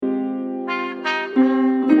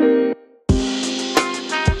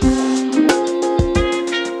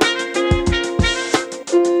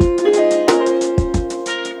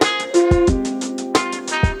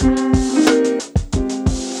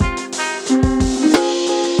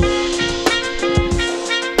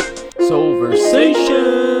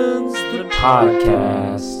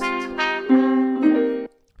Podcast.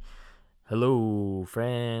 Hello,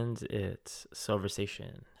 friends. It's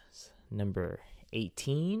Silversations number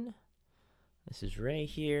 18. This is Ray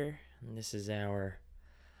here, and this is our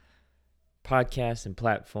podcast and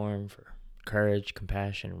platform for courage,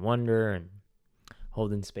 compassion, wonder, and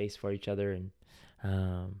holding space for each other, and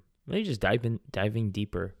really just diving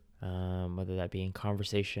deeper, whether that be in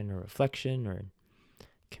conversation or reflection or in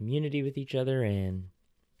community with each other. And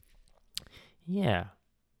yeah,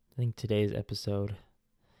 I think today's episode,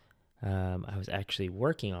 I was actually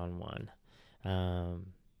working on one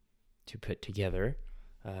to put together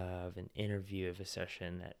of an interview of a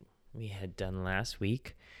session that we had done last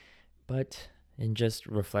week, but in just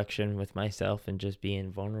reflection with myself and just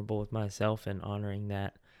being vulnerable with myself and honoring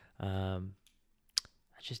that, I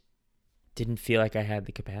just didn't feel like I had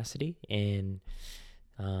the capacity. And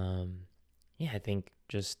I think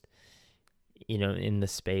just, in the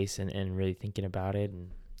space and really thinking about it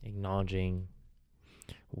and acknowledging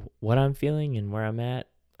what I'm feeling and where I'm at.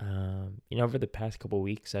 Over the past couple of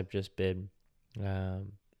weeks, I've just been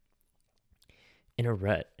in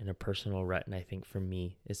a personal rut. And I think for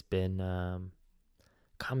me, it's been a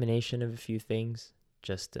combination of a few things.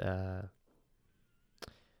 Just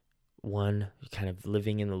one, kind of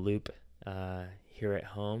living in the loop here at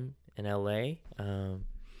home in LA.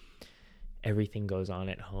 Everything goes on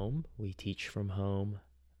at home. We teach from home,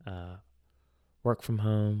 work from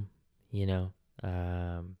home, and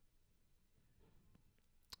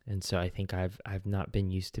so I think I've not been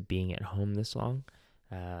used to being at home this long.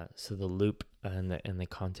 So the loop and the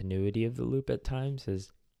continuity of the loop at times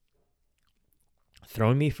has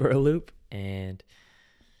thrown me for a loop. And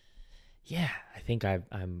yeah, I think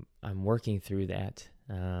I'm working through that.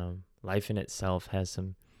 Life in itself has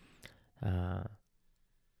some,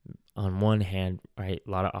 on one hand, right, a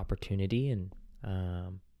lot of opportunity and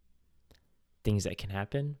things that can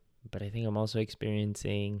happen. But I think I'm also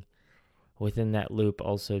experiencing within that loop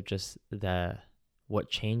also just what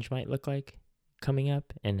change might look like coming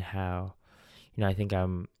up, and how, I think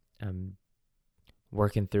I'm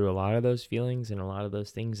working through a lot of those feelings and a lot of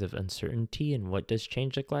those things of uncertainty and what does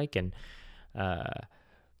change look like, and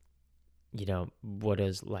what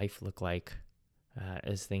does life look like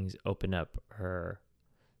as things open up, or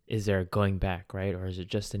is there going back, right? Or is it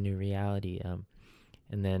just a new reality? And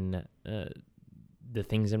then the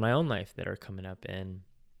things in my own life that are coming up. And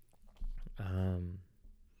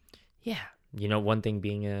one thing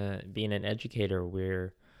being an educator,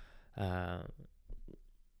 we're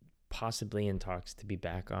possibly in talks to be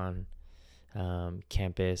back on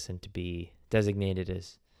campus and to be designated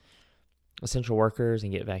as essential workers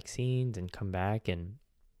and get vaccines and come back. And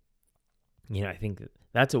I think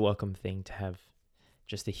that's a welcome thing, to have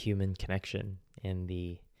just the human connection and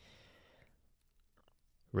the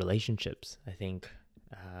relationships. I think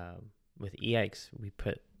with EIX, we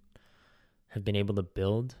have been able to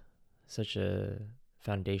build such a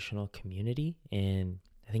foundational community. And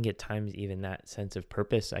I think at times even that sense of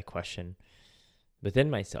purpose I question within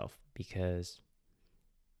myself, because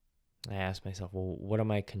I ask myself, well, what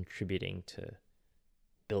am I contributing to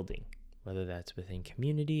building? Whether that's within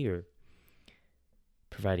community or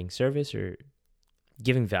providing service or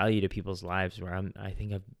giving value to people's lives, where I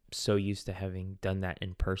think I'm so used to having done that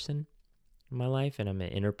in person in my life, and I'm an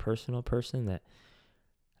interpersonal person, that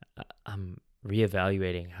I'm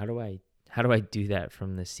reevaluating how do I do that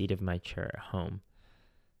from the seat of my chair at home.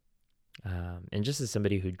 And just as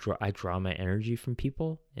somebody who I draw my energy from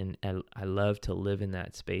people, and I love to live in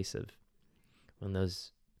that space of when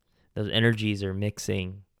those energies are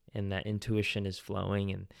mixing and that intuition is flowing,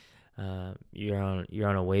 and you're on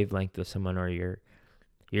a wavelength with someone, or you're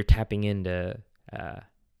tapping into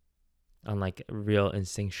on like a real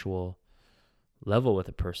instinctual level with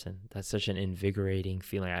a person. That's such an invigorating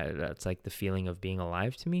feeling. That's like the feeling of being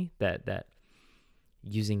alive to me, that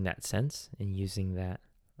using that sense and using that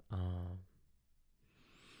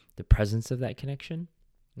the presence of that connection.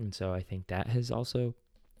 And so I think that has also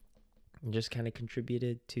just kind of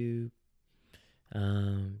contributed to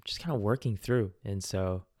just kind of working through. And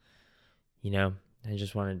so I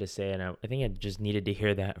just wanted to say, and I think I just needed to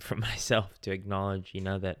hear that from myself, to acknowledge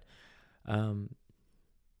that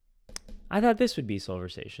I thought this would be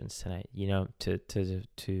Silversations tonight,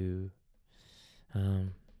 to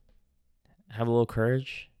have a little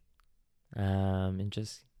courage, and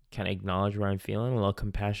just kind of acknowledge where I'm feeling, a little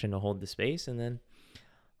compassion to hold the space, and then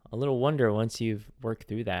a little wonder once you've worked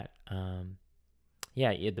through that.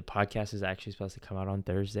 The podcast is actually supposed to come out on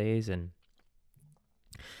Thursdays, and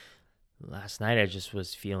last night I just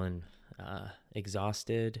was feeling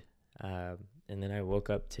exhausted, and then I woke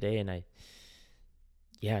up today and I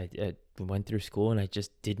yeah, I went through school and I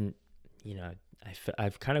just didn't,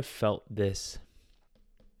 I've kind of felt this,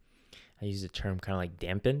 I use the term kind of like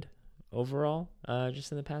dampened overall,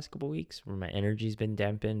 just in the past couple weeks, where my energy's been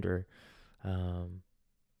dampened, or um,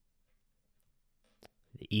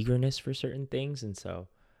 the eagerness for certain things. And so,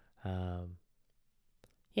 um,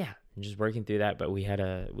 yeah, I'm just working through that. But we had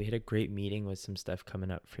a great meeting with some stuff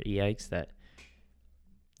coming up for EIX that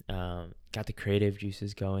got the creative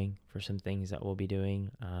juices going for some things that we'll be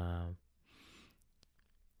doing. I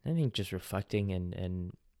think just reflecting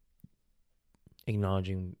and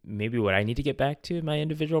acknowledging maybe what I need to get back to in my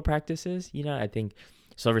individual practices. I think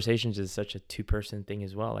Silversations is such a two-person thing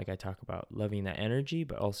as well. Like, I talk about loving that energy,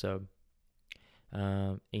 but also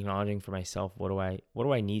acknowledging for myself, what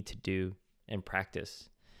do I need to do and practice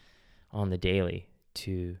on the daily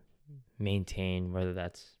to maintain, whether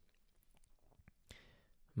that's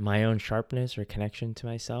my own sharpness or connection to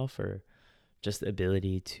myself, or just the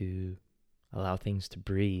ability to allow things to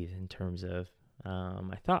breathe in terms of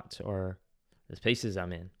my thoughts or the spaces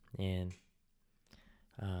I'm in. And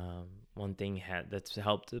one thing that's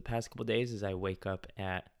helped the past couple of days is I wake up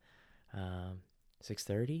at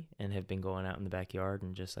 6:30 and have been going out in the backyard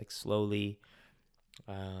and just like slowly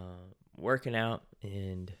working out.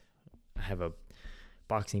 And I have a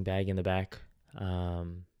boxing bag in the back.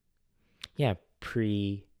 Yeah,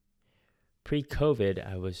 pre-COVID,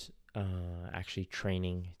 I was actually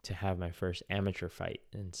training to have my first amateur fight,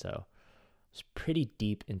 and so I was pretty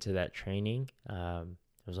deep into that training. It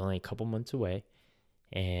was only a couple months away,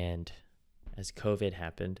 and as COVID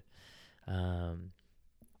happened, our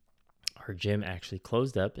gym actually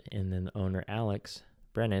closed up, and then the owner, Alex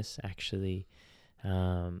Brennis, actually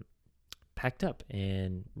packed up,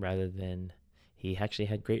 and rather than, he actually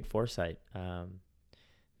had great foresight,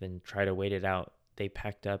 then try to wait it out. They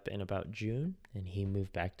packed up in about June, and he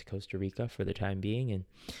moved back to Costa Rica for the time being and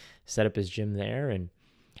set up his gym there. And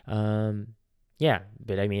yeah,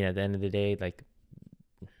 but I mean, at the end of the day, like,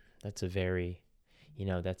 that's a very,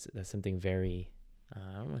 that's something very,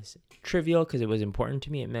 I don't want to say trivial, because it was important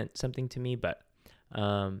to me. It meant something to me, but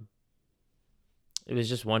it was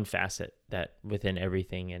just one facet that within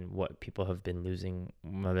everything and what people have been losing,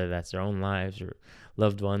 whether that's their own lives or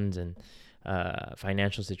loved ones, and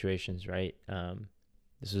financial situations, right?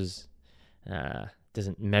 This was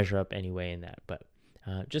doesn't measure up anyway in that, but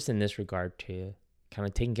just in this regard, to kind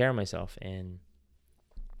of taking care of myself and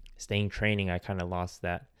staying training, I kind of lost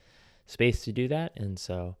that space to do that. And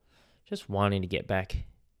so just wanting to get back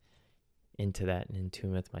into that and in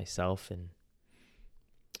tune with myself and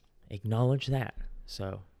acknowledge that.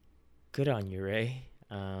 So good on you, Ray.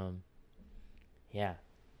 Yeah,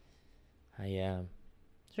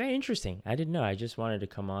 it's very interesting. I didn't know. I just wanted to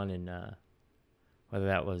come on and whether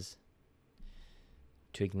that was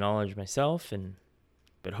to acknowledge myself,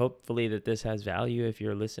 but hopefully that this has value if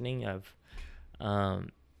you're listening. Of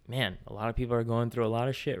man, a lot of people are going through a lot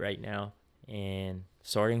of shit right now, and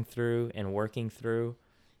sorting through and working through,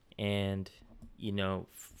 and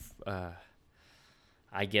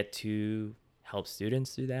I get to help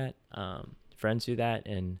students do that, friends do that,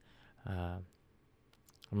 and I'm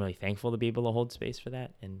really thankful to be able to hold space for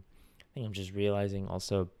that. And I think I'm just realizing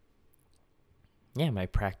also, my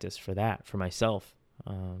practice for that, for myself,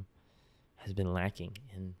 has been lacking,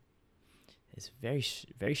 and it's very,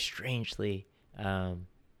 very strangely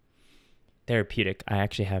therapeutic. I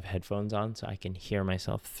actually have headphones on, so I can hear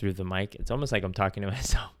myself through the mic. It's almost like I'm talking to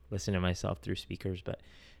myself, listening to myself through speakers. But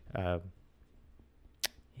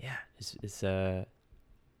it's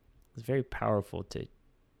very powerful to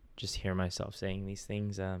just hear myself saying these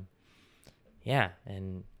things. And I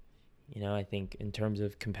think in terms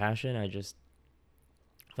of compassion, if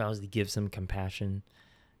I was to give some compassion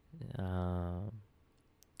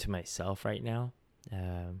to myself right now,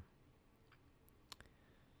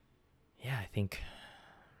 I think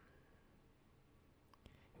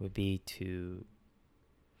it would be to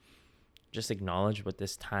just acknowledge what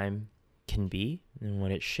this time can be and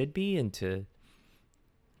what it should be, and to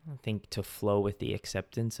flow with the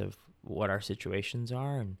acceptance of what our situations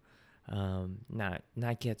are, and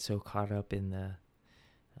not get so caught up in the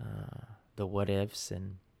what ifs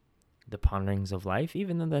and the ponderings of life,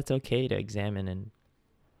 even though that's okay to examine. And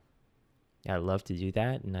I love to do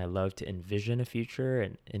that, and I love to envision a future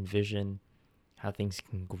and envision how things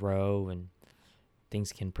can grow and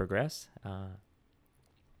things can progress. I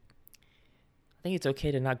think it's okay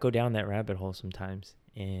to not go down that rabbit hole sometimes,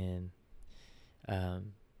 and to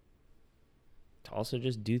also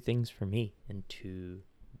just do things for me, and to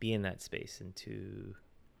be in that space, and to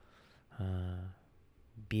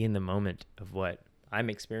be in the moment of what I'm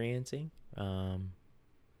experiencing.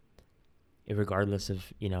 It regardless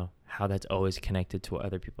of, how that's always connected to what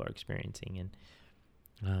other people are experiencing.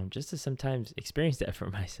 And just to sometimes experience that for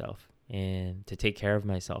myself and to take care of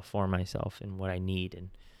myself for myself and what I need and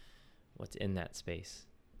what's in that space.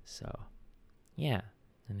 So, yeah.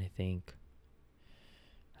 And I think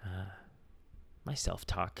my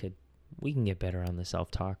self-talk we can get better on the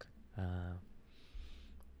self-talk.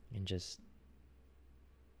 And just,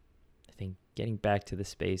 I think getting back to the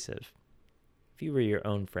space of, if you were your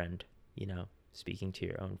own friend, speaking to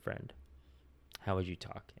your own friend, how would you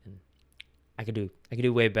talk? And I could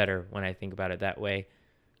do way better when I think about it that way.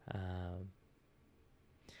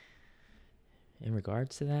 In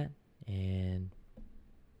regards to that, and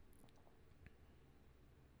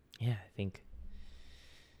yeah, I think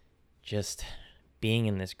just being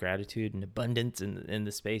in this gratitude and abundance in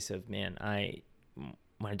the space of, man,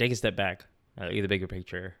 when I take a step back, I look at the bigger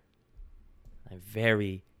picture. I'm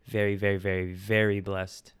very, very, very, very, very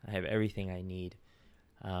blessed. I have everything I need.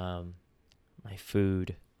 My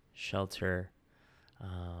food, shelter.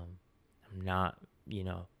 I'm not,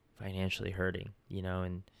 financially hurting,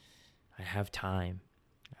 and I have time.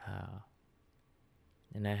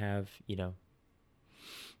 And I have, the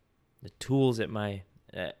tools at my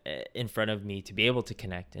in front of me to be able to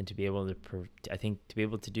connect and to be able to, to be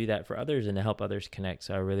able to do that for others and to help others connect.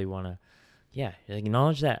 So I really want to,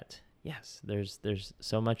 acknowledge that. Yes, there's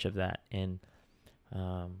so much of that. And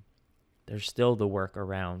there's still the work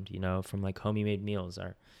around, from like Homey Made Meals.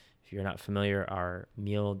 If you're not familiar, our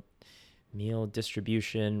meal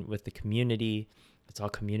distribution with the community, it's all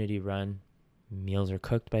community run. Meals are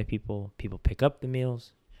cooked by people. People pick up the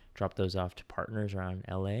meals, drop those off to partners around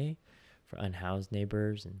LA for unhoused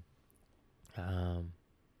neighbors. And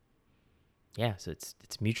so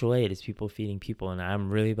it's mutual aid. It's people feeding people. And I'm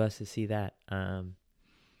really blessed to see that.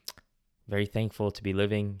 Very thankful to be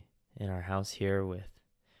living in our house here with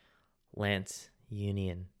Lance, Uni,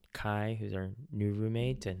 and Kai, who's our new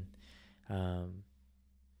roommate, and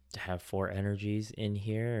to have 4 energies in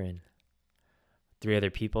here and 3 other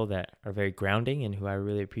people that are very grounding and who I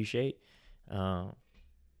really appreciate.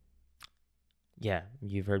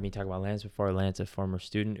 You've heard me talk about Lance before. Lance, a former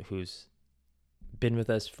student who's been with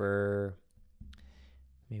us for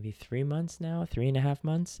maybe 3 months now, 3.5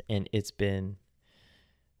 months, and it's been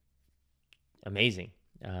amazing.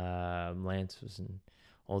 Lance was an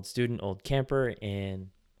old student, old camper, and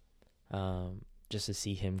just to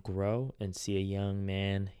see him grow and see a young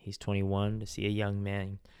man, he's 21, to see a young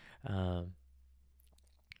man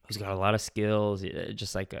who's got a lot of skills,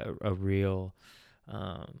 just like a real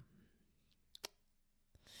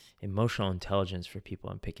emotional intelligence for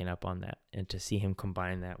people, and picking up on that, and to see him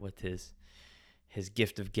combine that with his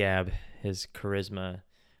gift of gab, his charisma,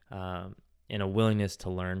 and a willingness to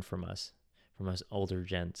learn from us older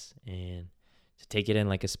gents, and to take it in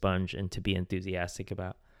like a sponge, and to be enthusiastic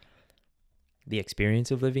about the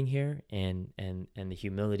experience of living here, and the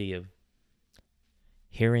humility of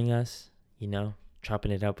hearing us,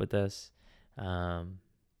 chopping it up with us,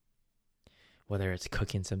 whether it's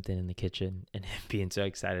cooking something in the kitchen and being so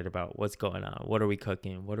excited about what's going on, what are we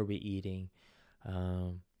cooking, what are we eating,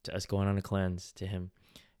 to us going on a cleanse, to him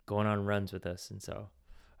going on runs with us. And so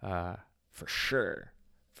for sure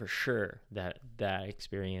that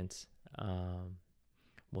experience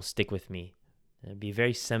will stick with me. It'd be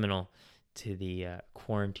very seminal to the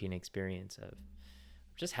quarantine experience of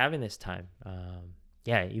just having this time.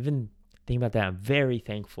 Even thinking about that, I'm very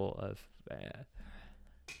thankful of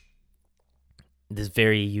this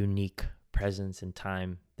very unique presence and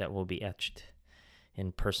time that will be etched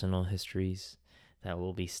in personal histories, that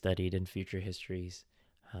will be studied in future histories.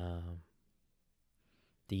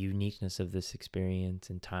 The uniqueness of this experience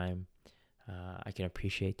and time, I can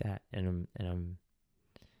appreciate that, and I'm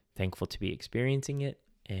thankful to be experiencing it.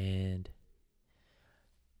 And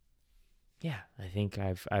I think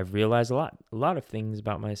I've realized a lot of things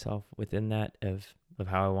about myself within that of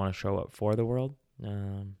how I want to show up for the world.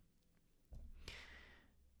 And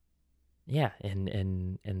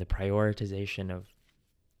the prioritization of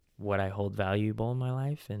what I hold valuable in my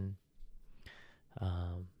life, and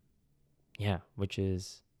which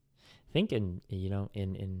is, I think, in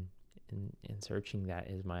searching that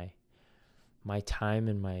is my time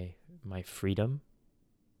and my freedom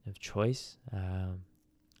of choice.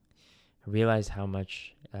 I realize how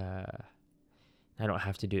much I don't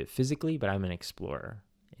have to do it physically, but I'm an explorer,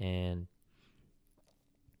 and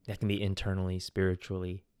that can be internally,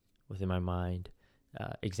 spiritually, within my mind,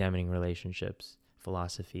 examining relationships,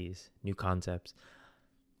 philosophies, new concepts,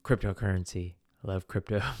 cryptocurrency. I love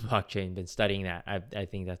crypto, blockchain, been studying that. I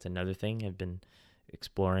think that's another thing I've been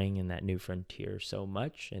exploring in that new frontier so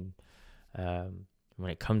much, and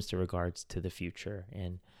when it comes to regards to the future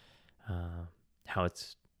and how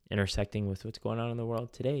it's intersecting with what's going on in the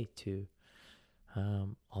world today, to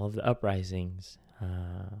all of the uprisings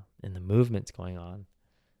and the movements going on.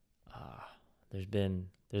 There's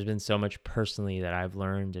been so much personally that I've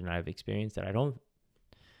learned and I've experienced that I don't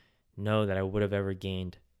know that I would have ever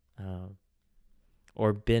gained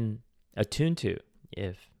or been attuned to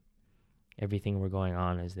if everything were going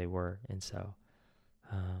on as they were. And so,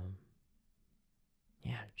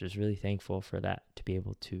 just really thankful for that, to be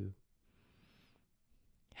able to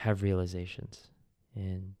have realizations,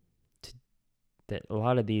 and that a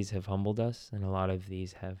lot of these have humbled us, and a lot of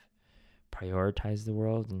these have prioritized the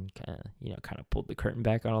world and kind of pulled the curtain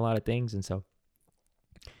back on a lot of things. And so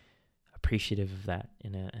appreciative of that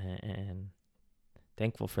and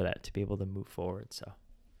thankful for that, to be able to move forward. So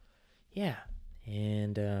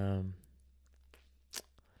and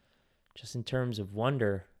just in terms of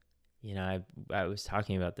wonder, I was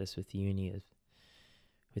talking about this with Uni,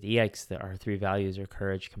 with EX, that our 3 values are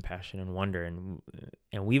courage, compassion, and wonder, and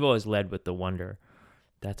we've always led with the wonder.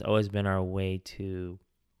 That's always been our way to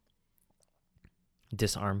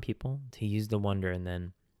disarm people, to use the wonder, and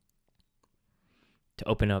then to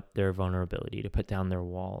open up their vulnerability, to put down their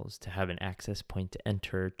walls, to have an access point to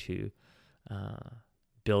enter, to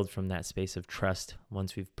build from that space of trust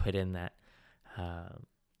once we've put in that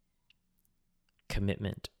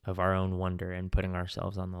commitment of our own wonder and putting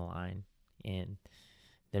ourselves on the line. And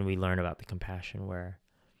then we learn about the compassion, where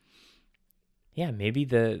maybe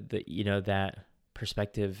the that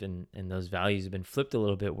perspective and those values have been flipped a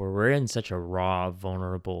little bit, where we're in such a raw,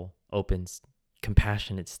 vulnerable, open,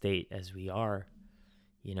 compassionate state as we are,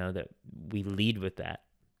 that we lead with that.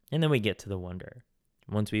 And then we get to the wonder.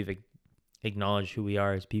 Once we've acknowledged who we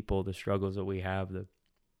are as people, the struggles that we have, the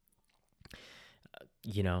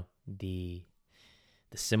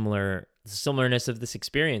similarness of this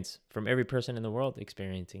experience from every person in the world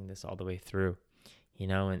experiencing this all the way through,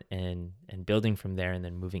 and building from there, and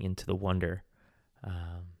then moving into the wonder.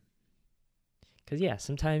 Because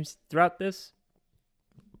sometimes throughout this,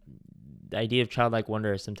 the idea of childlike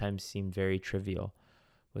wonder has sometimes seemed very trivial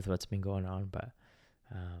with what's been going on, but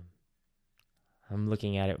I'm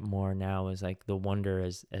looking at it more now as like the wonder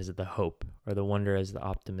as the hope, or the wonder as the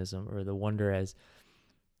optimism, or the wonder as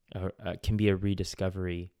can be a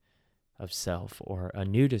rediscovery of self, or a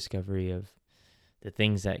new discovery of the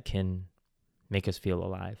things that can make us feel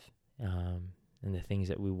alive, and the things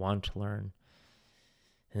that we want to learn,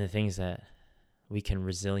 and the things that we can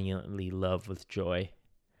resiliently love with joy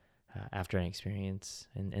after an experience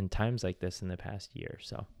and times like this in the past year.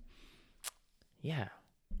 So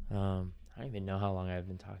I don't even know how long I've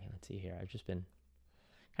been talking. Let's see here. I've just been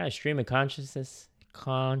kind of stream of consciousness.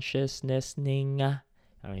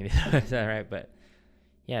 I don't even know if that's right, but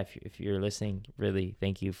if you're listening, really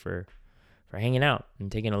thank you for hanging out and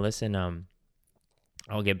taking a listen.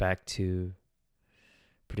 I'll get back to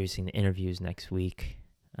producing the interviews next week.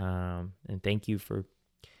 And thank you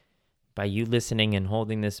by you listening and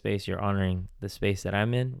holding this space, you're honoring the space that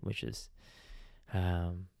I'm in, which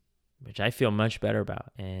I feel much better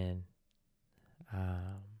about. And I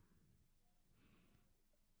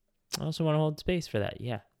also want to hold space for that.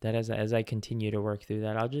 That as I continue to work through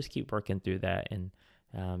that, I'll just keep working through that and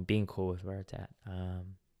being cool with where it's at.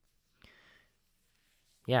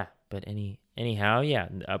 But anyhow,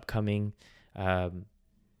 the upcoming,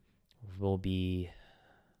 we'll be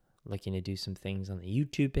looking to do some things on the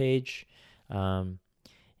YouTube page. And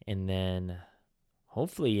then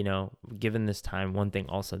hopefully, given this time, one thing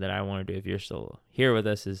also that I want to do, if you're still here with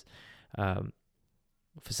us, is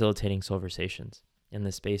facilitating Soulversations in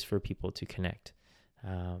the space for people to connect,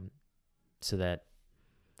 so that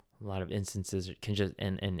a lot of instances can just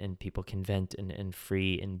and people can vent and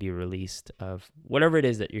free and be released of whatever it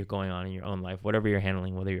is that you're going on in your own life, whatever you're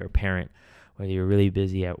handling, whether you're a parent, whether you're really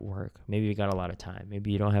busy at work, maybe you got a lot of time,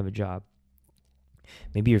 maybe you don't have a job,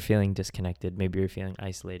 maybe you're feeling disconnected, maybe you're feeling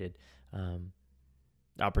isolated.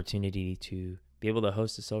 The opportunity to be able to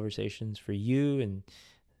host the Soulversations for you and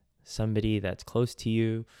somebody that's close to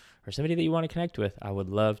you, or somebody that you want to connect with, I would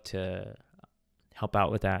love to help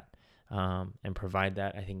out with that, and provide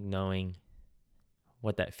that. I think knowing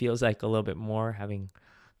what that feels like a little bit more, having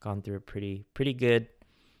gone through a pretty good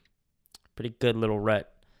little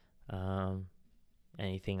rut,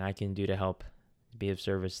 anything I can do to help be of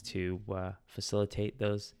service to facilitate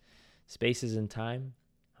those spaces in time,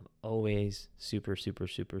 I'm always super, super,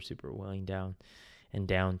 super, super willing down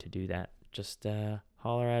to do that. Just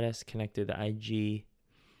holler at us, connect through the IG,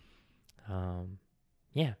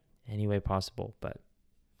 any way possible. But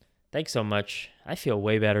thanks so much. I feel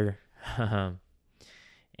way better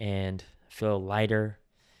and feel lighter,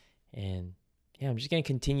 And yeah, I'm just going to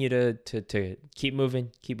continue to keep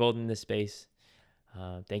moving, keep holding this space.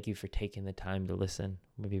 Thank you for taking the time to listen.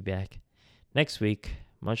 We'll be back next week.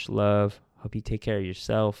 Much love. Hope you take care of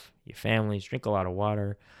yourself, your families, drink a lot of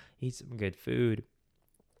water, eat some good food,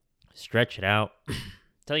 stretch it out.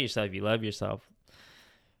 Tell yourself you love yourself.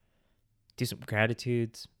 Do some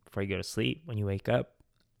gratitudes before you go to sleep, when you wake up.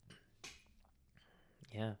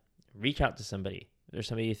 Yeah. Reach out to somebody. If there's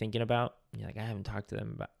somebody you're thinking about, you're like, I haven't talked to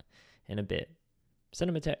them about in a bit. Send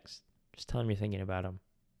them a text. Just tell them you're thinking about them.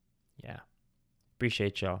 Yeah.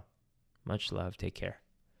 Appreciate y'all. Much love. Take care.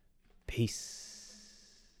 Peace.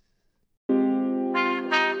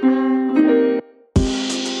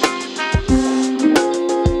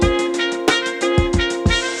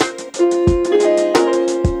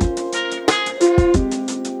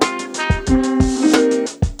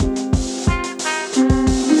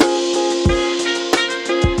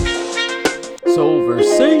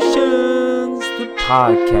 Soulversations, the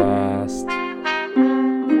podcast.